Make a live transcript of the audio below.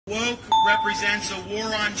Woke represents a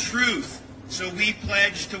war on truth, so we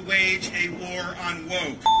pledge to wage a war on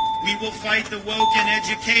woke. We will fight the woke in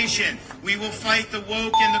education, we will fight the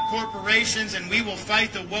woke in the corporations, and we will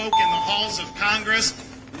fight the woke in the halls of Congress.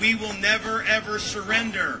 We will never ever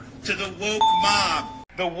surrender to the woke mob.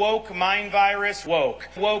 The woke mind virus, woke.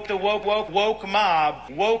 Woke, the woke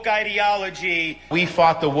mob, woke ideology. We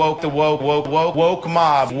fought the woke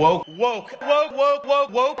mob. Woke.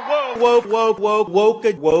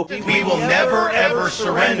 We will never ever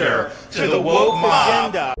surrender to the woke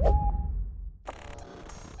mob.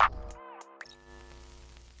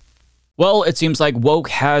 Well, it seems like woke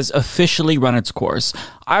has officially run its course.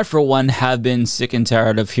 I, for one, have been sick and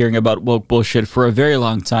tired of hearing about woke bullshit for a very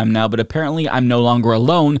long time now, but apparently I'm no longer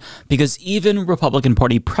alone, because even Republican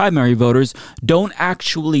Party primary voters don't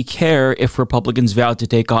actually care if Republicans vow to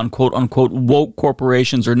take on quote-unquote woke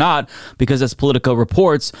corporations or not, because as Politico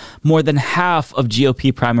reports, more than half of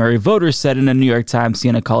GOP primary voters said in a New York Times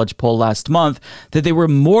Siena College poll last month that they were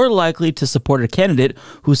more likely to support a candidate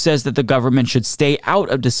who says that the government should stay out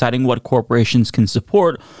of deciding what corporations can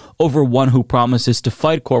support over one who promises to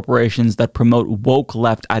fight corporations that promote woke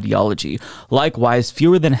left ideology. Likewise,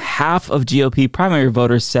 fewer than half of GOP primary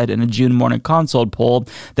voters said in a June Morning Consult poll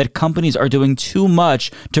that companies are doing too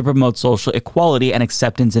much to promote social equality and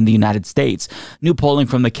acceptance in the United States. New polling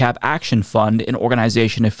from the Cap Action Fund, an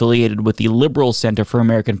organization affiliated with the Liberal Center for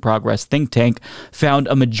American Progress think tank, found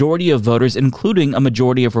a majority of voters, including a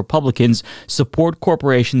majority of Republicans, support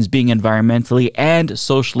corporations being environmentally and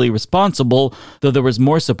socially responsible, though there was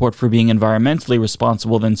more support for being environmentally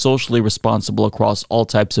responsible than socially responsible across all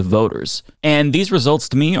types of voters. And these results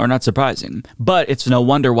to me are not surprising. But it's no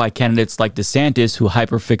wonder why candidates like DeSantis, who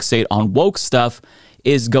hyperfixate on woke stuff,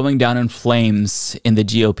 is going down in flames in the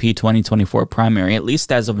GOP 2024 primary, at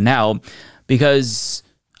least as of now, because,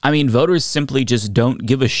 I mean, voters simply just don't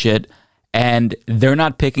give a shit, and they're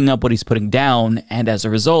not picking up what he's putting down, and as a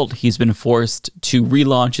result, he's been forced to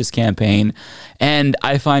relaunch his campaign, and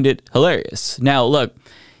I find it hilarious. Now, look,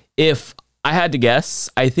 if I had to guess,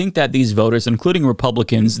 I think that these voters, including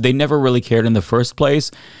Republicans, they never really cared in the first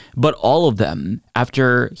place, but all of them,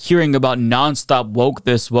 after hearing about nonstop woke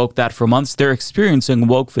this, woke that for months, they're experiencing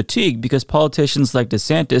woke fatigue because politicians like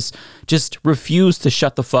DeSantis just refuse to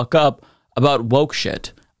shut the fuck up about woke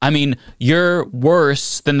shit. I mean, you're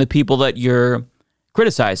worse than the people that you're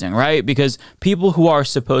criticizing, right? Because people who are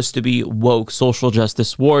supposed to be woke social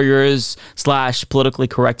justice warriors / politically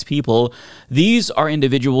correct people, these are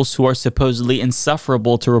individuals who are supposedly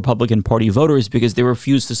insufferable to Republican Party voters because they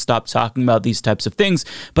refuse to stop talking about these types of things.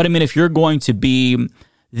 But I mean, if you're going to be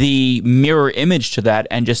the mirror image to that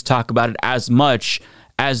and just talk about it as much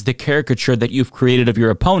as the caricature that you've created of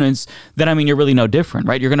your opponents, then I mean, you're really no different,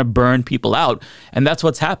 right? You're going to burn people out, and that's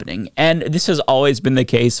what's happening. And this has always been the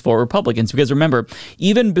case for Republicans, because remember,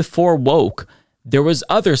 even before woke, there was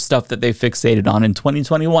other stuff that they fixated on. In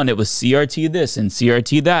 2021, it was CRT this and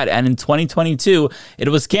CRT that. And in 2022, it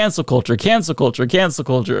was cancel culture, cancel culture, cancel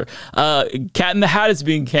culture. Cat in the Hat is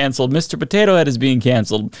being canceled. Mr. Potato Head is being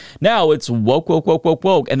canceled. Now it's woke, woke, woke, woke,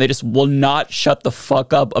 woke. And they just will not shut the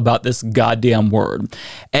fuck up about this goddamn word.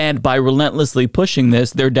 And by relentlessly pushing this,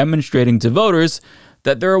 they're demonstrating to voters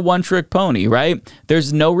that they're a one-trick pony, right?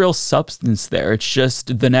 There's no real substance there. It's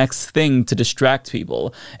just the next thing to distract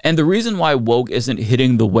people. And the reason why woke isn't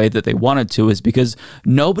hitting the way that they want it to is because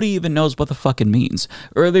nobody even knows what the fuck it means.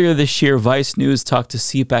 Earlier this year, Vice News talked to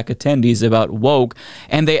CPAC attendees about woke,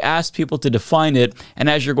 and they asked people to define it. And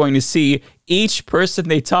as you're going to see, each person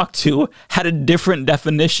they talked to had a different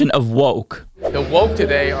definition of woke. The woke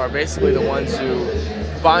today are basically the ones who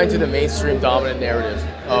buy into the mainstream dominant narrative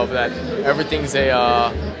of that everything's a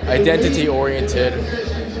identity-oriented,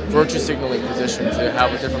 virtue signaling position to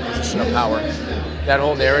have a different position of power. That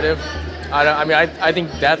whole narrative, I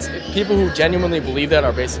think that's, people who genuinely believe that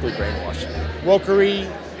are basically brainwashed. Wokery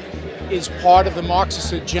is part of the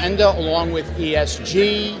Marxist agenda, along with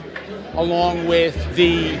ESG, along with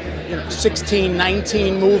the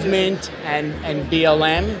 1619 movement and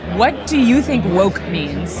BLM. What do you think woke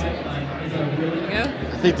means?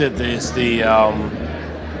 I think that it's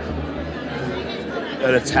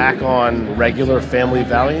an attack on regular family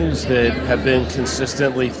values that have been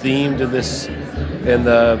consistently themed in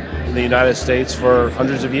the United States for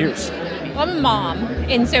hundreds of years. Well, I'm a mom,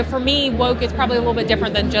 and so for me, woke is probably a little bit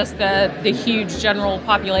different than just the huge general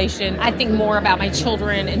population. I think more about my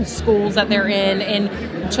children and schools that they're in,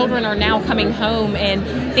 and children are now coming home and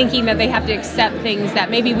thinking that they have to accept things that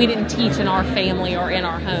maybe we didn't teach in our family or in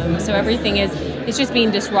our home. So everything it's just being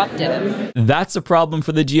disruptive. That's a problem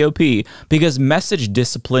for the GOP, because message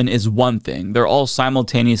discipline is one thing. They're all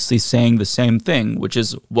simultaneously saying the same thing, which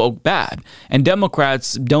is woke bad. And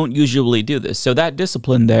Democrats don't usually do this. So that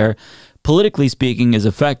discipline there, politically speaking, is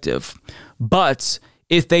effective. But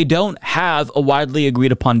if they don't have a widely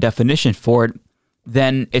agreed upon definition for it,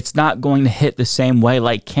 then it's not going to hit the same way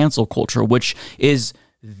like cancel culture, which is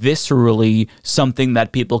viscerally something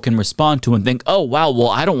that people can respond to and think, oh, wow, well,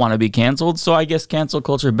 I don't want to be canceled, so I guess cancel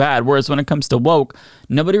culture bad. Whereas when it comes to woke,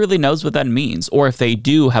 nobody really knows what that means. Or if they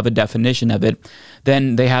do have a definition of it,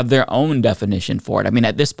 then they have their own definition for it. I mean,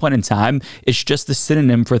 at this point in time, it's just the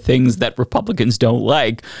synonym for things that Republicans don't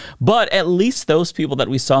like. But at least those people that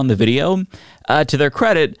we saw in the video, to their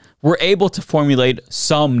credit, were able to formulate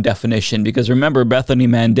some definition. Because remember, Bethany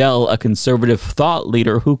Mandel, a conservative thought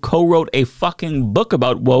leader who co-wrote a fucking book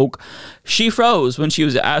about woke, she froze when she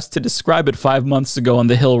was asked to describe it 5 months ago on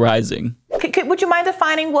The Hill Rising. Would you mind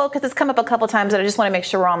defining woke? Because it's come up a couple times, and I just want to make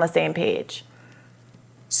sure we're on the same page.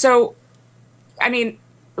 So, I mean,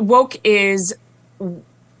 woke is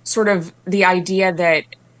sort of the idea that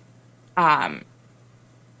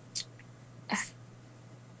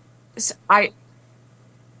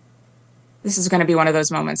this is going to be one of those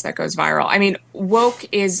moments that goes viral. I mean, woke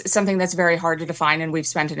is something that's very hard to define, and we've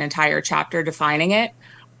spent an entire chapter defining it.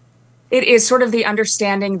 It is sort of the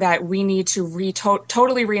understanding that we need to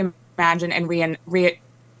totally reimagine and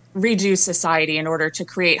redo society in order to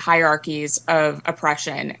create hierarchies of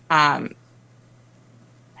oppression.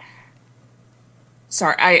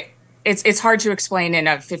 It's hard to explain in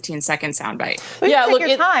a 15-second soundbite. Yeah, look,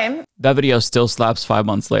 time. That video still slaps 5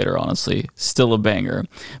 months later, honestly. Still a banger.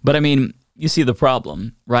 But I mean, you see the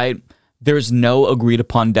problem, right? There's no agreed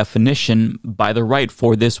upon definition by the right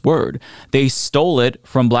for this word. They stole it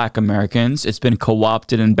from Black Americans. It's been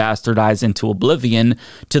co-opted and bastardized into oblivion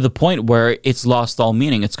to the point where it's lost all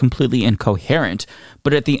meaning. It's completely incoherent.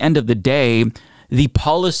 But at the end of the day, the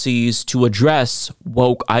policies to address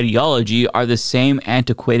woke ideology are the same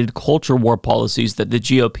antiquated culture war policies that the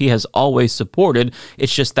GOP has always supported.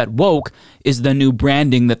 It's just that woke is the new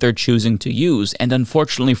branding that they're choosing to use. And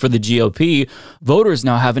unfortunately for the GOP, voters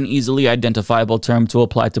now have an easily identifiable term to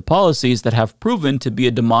apply to policies that have proven to be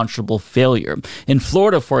a demonstrable failure. In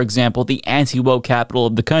Florida, for example, the anti-woke capital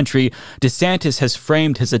of the country, DeSantis has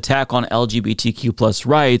framed his attack on LGBTQ+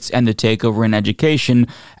 rights and the takeover in education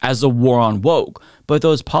as a war on woke. But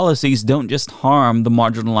those policies don't just harm the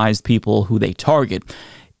marginalized people who they target.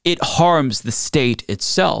 It harms the state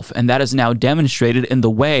itself, and that is now demonstrated in the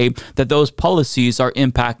way that those policies are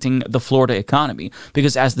impacting the Florida economy.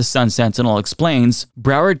 Because as the Sun Sentinel explains,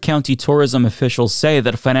 Broward County tourism officials say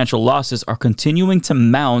that financial losses are continuing to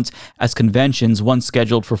mount as conventions once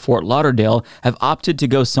scheduled for Fort Lauderdale have opted to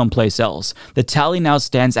go someplace else. The tally now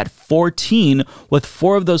stands at 14, with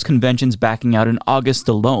 4 of those conventions backing out in August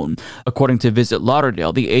alone. According to Visit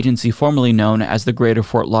Lauderdale, the agency formerly known as the Greater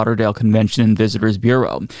Fort Lauderdale Convention and Visitors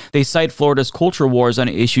Bureau. They cite Florida's culture wars on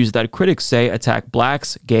issues that critics say attack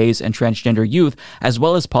blacks, gays, and transgender youth, as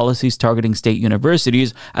well as policies targeting state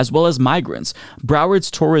universities, as well as migrants. Broward's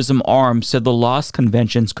tourism arm said the lost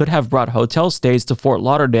conventions could have brought hotel stays to Fort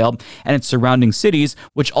Lauderdale and its surrounding cities,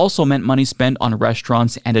 which also meant money spent on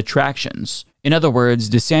restaurants and attractions. In other words,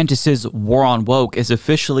 DeSantis' war on woke is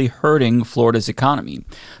officially hurting Florida's economy.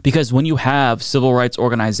 Because when you have civil rights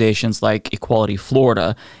organizations like Equality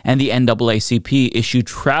Florida and the NAACP issue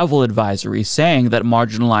travel advisories saying that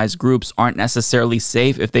marginalized groups aren't necessarily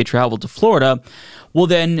safe if they travel to Florida, well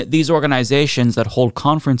then these organizations that hold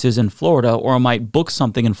conferences in Florida or might book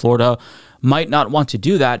something in Florida might not want to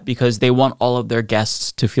do that because they want all of their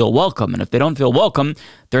guests to feel welcome. And if they don't feel welcome,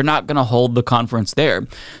 they're not going to hold the conference there.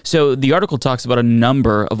 So the article talks about a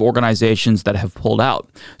number of organizations that have pulled out.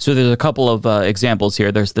 So there's a couple of examples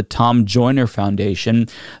here. There's the Tom Joyner Foundation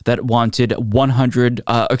that wanted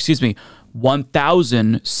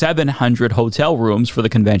 1,700 hotel rooms for the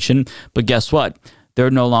convention. But guess what? They're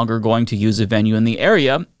no longer going to use a venue in the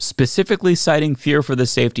area, specifically citing fear for the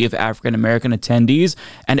safety of African-American attendees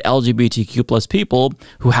and LGBTQ+ people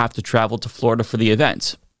who have to travel to Florida for the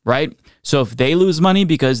event, right? So if they lose money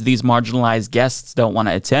because these marginalized guests don't want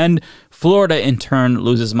to attend, Florida, in turn,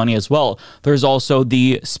 loses money as well. There's also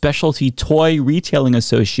the Specialty Toy Retailing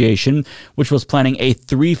Association, which was planning a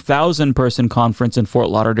 3,000-person conference in Fort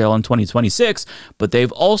Lauderdale in 2026, but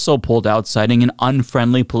they've also pulled out, citing an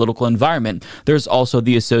unfriendly political environment. There's also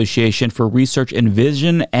the Association for Research in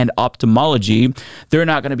Vision and Ophthalmology. They're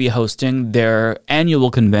not going to be hosting their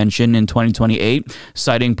annual convention in 2028,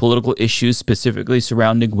 citing political issues specifically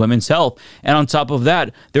surrounding women's health. And on top of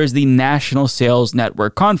that, there's the National Sales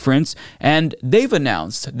Network Conference, and they've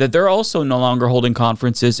announced that they're also no longer holding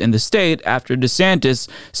conferences in the state after DeSantis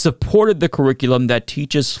supported the curriculum that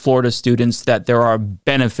teaches Florida students that there are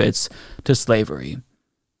benefits to slavery.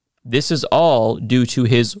 This is all due to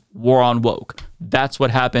his war on woke. That's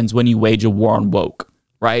what happens when you wage a war on woke,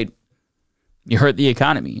 right? You hurt the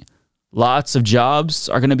economy. Lots of jobs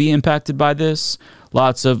are going to be impacted by this.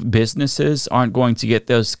 Lots of businesses aren't going to get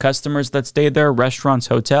those customers that stay there, restaurants,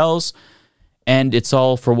 hotels. And it's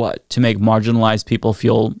all for what? To make marginalized people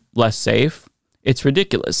feel less safe? It's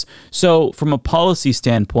ridiculous. So from a policy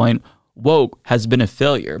standpoint, woke has been a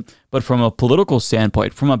failure. But from a political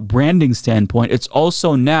standpoint, from a branding standpoint, it's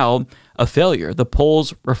also now a failure. The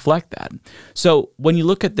polls reflect that. So when you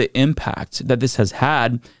look at the impact that this has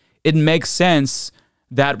had, it makes sense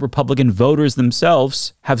that Republican voters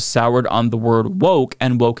themselves have soured on the word woke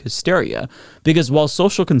and woke hysteria. Because while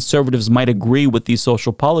social conservatives might agree with these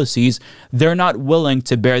social policies, they're not willing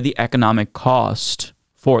to bear the economic cost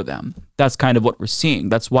for them. That's kind of what we're seeing.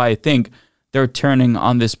 That's why I think they're turning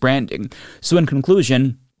on this branding. So in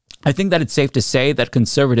conclusion, I think that it's safe to say that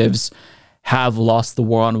conservatives have lost the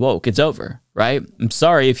war on woke. It's over, right? I'm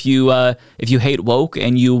sorry if you hate woke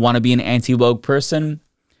and you want to be an anti-woke person.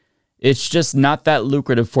 It's just not that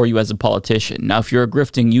lucrative for you as a politician. Now, if you're a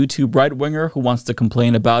grifting YouTube right-winger who wants to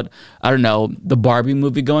complain about, I don't know, the Barbie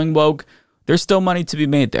movie going woke, there's still money to be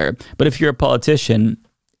made there. But if you're a politician,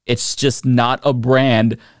 it's just not a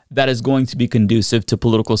brand that is going to be conducive to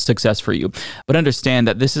political success for you. But understand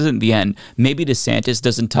that this isn't the end. Maybe DeSantis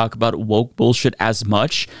doesn't talk about woke bullshit as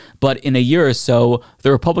much, but in a year or so,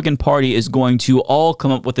 the Republican Party is going to all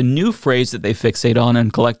come up with a new phrase that they fixate on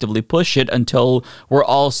and collectively push it until we're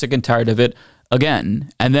all sick and tired of it again.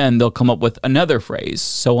 And then they'll come up with another phrase,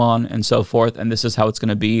 so on and so forth. And this is how it's going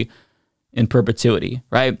to be in perpetuity,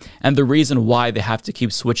 right? And the reason why they have to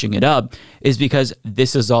keep switching it up is because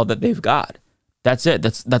this is all that they've got. That's it.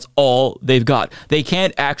 That's all they've got. They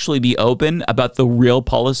can't actually be open about the real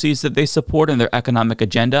policies that they support and their economic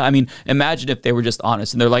agenda. I mean, imagine if they were just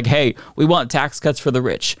honest and they're like, hey, we want tax cuts for the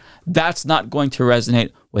rich. That's not going to resonate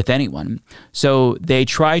with anyone. So they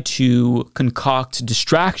try to concoct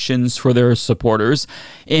distractions for their supporters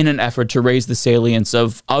in an effort to raise the salience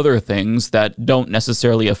of other things that don't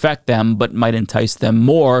necessarily affect them, but might entice them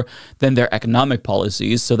more than their economic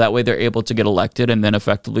policies. So that way they're able to get elected and then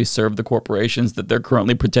effectively serve the corporations that they're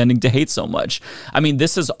currently pretending to hate so much. I mean,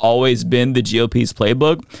 this has always been the GOP's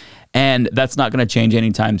playbook. And that's not going to change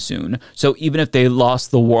anytime soon. So even if they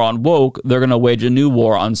lost the war on woke, they're going to wage a new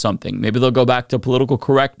war on something. Maybe they'll go back to political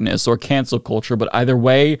correctness or cancel culture. But either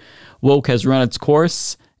way, woke has run its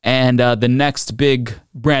course. And the next big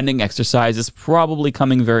branding exercise is probably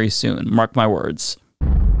coming very soon. Mark my words.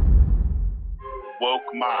 Woke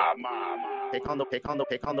mob.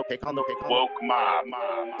 Woke mob.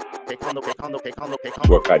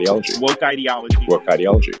 Woke ideology. Woke ideology. Woke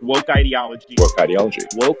ideology. Woke ideology. Woke ideology.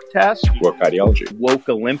 Woke test. Woke ideology. Woke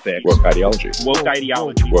Olympics. Woke ideology. Woke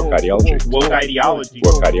ideology. Woke ideology. Woke ideology.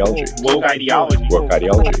 Woke ideology. Woke ideology. Woke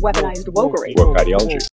ideology. Weaponized wokery. Woke ideology.